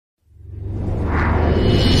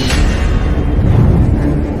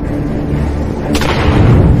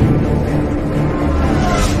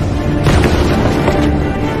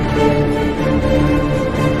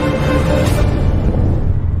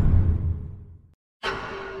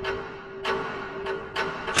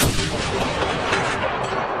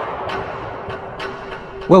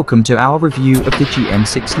Welcome to our review of the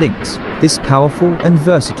GM6 Lynx. This powerful and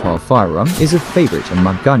versatile firearm is a favorite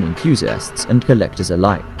among gun enthusiasts and collectors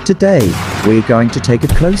alike. Today, we're going to take a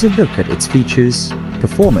closer look at its features,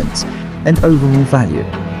 performance, and overall value.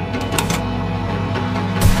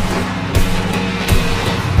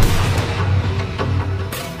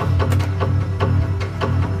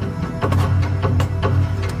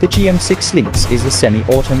 The GM6 Lynx is a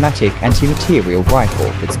semi-automatic anti-material rifle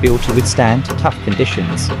that's built to withstand tough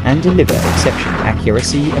conditions and deliver exceptional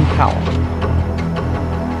accuracy and power.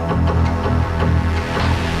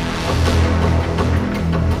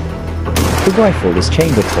 The rifle is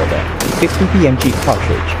chambered for the 50 BMG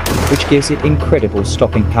cartridge, which gives it incredible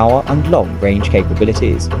stopping power and long-range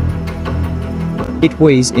capabilities. It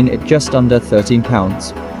weighs in at just under 13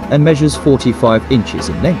 pounds and measures 45 inches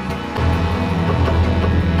in length.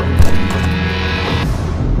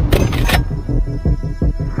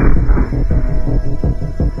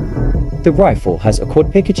 The rifle has a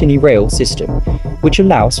quad Picatinny rail system, which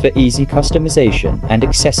allows for easy customization and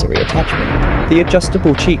accessory attachment. The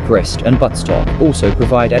adjustable cheek rest and buttstock also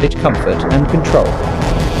provide added comfort and control.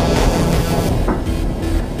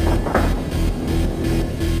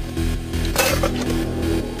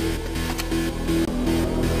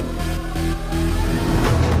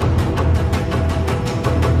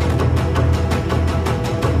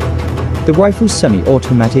 The rifle's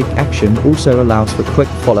semi-automatic action also allows for quick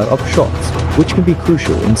follow-up shots, which can be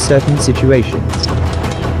crucial in certain situations.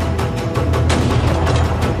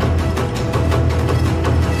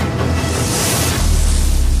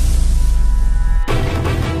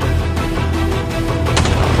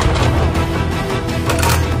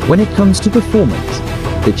 When it comes to performance,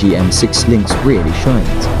 the GM6 Lynx really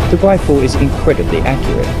shines. The rifle is incredibly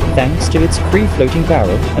accurate thanks to its free-floating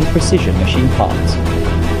barrel and precision machine parts.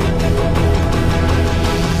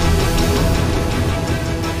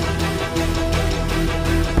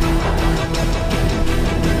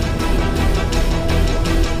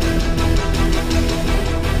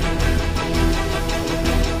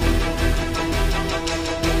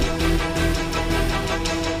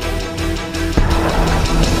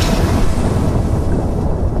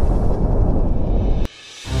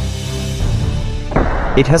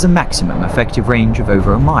 It has a maximum effective range of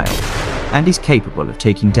over a mile, and is capable of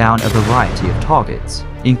taking down a variety of targets,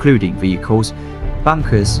 including vehicles,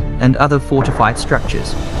 bunkers, and other fortified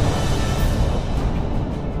structures.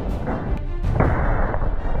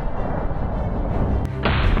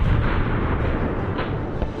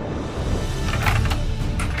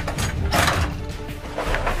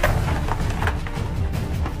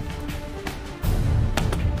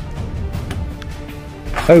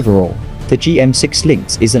 Overall, the GM6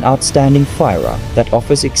 Lynx is an outstanding firearm that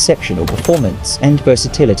offers exceptional performance and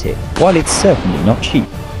versatility. While it's certainly not cheap,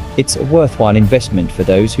 it's a worthwhile investment for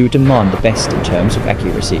those who demand the best in terms of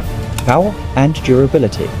accuracy, power, and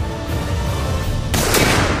durability.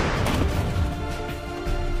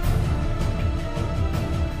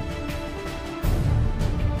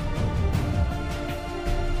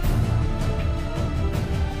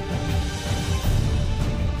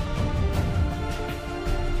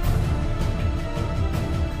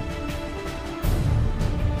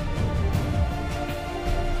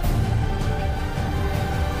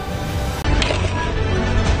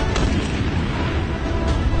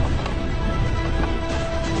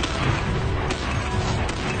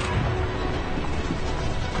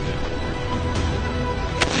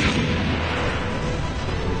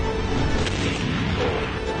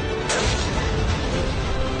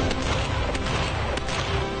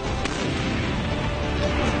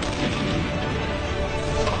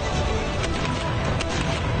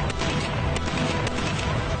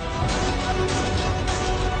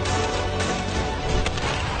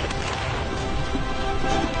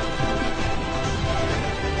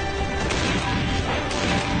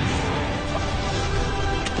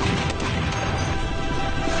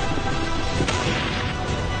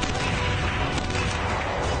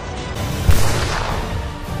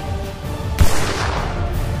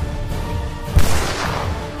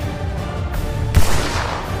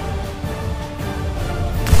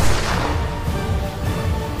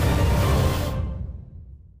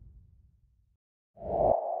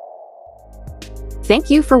 Thank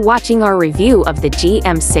you for watching our review of the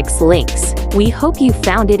GM6 Lynx. We hope you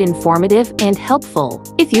found it informative and helpful.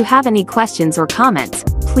 If you have any questions or comments,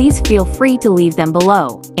 please feel free to leave them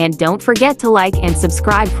below. And don't forget to like and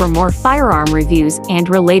subscribe for more firearm reviews and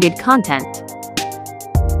related content.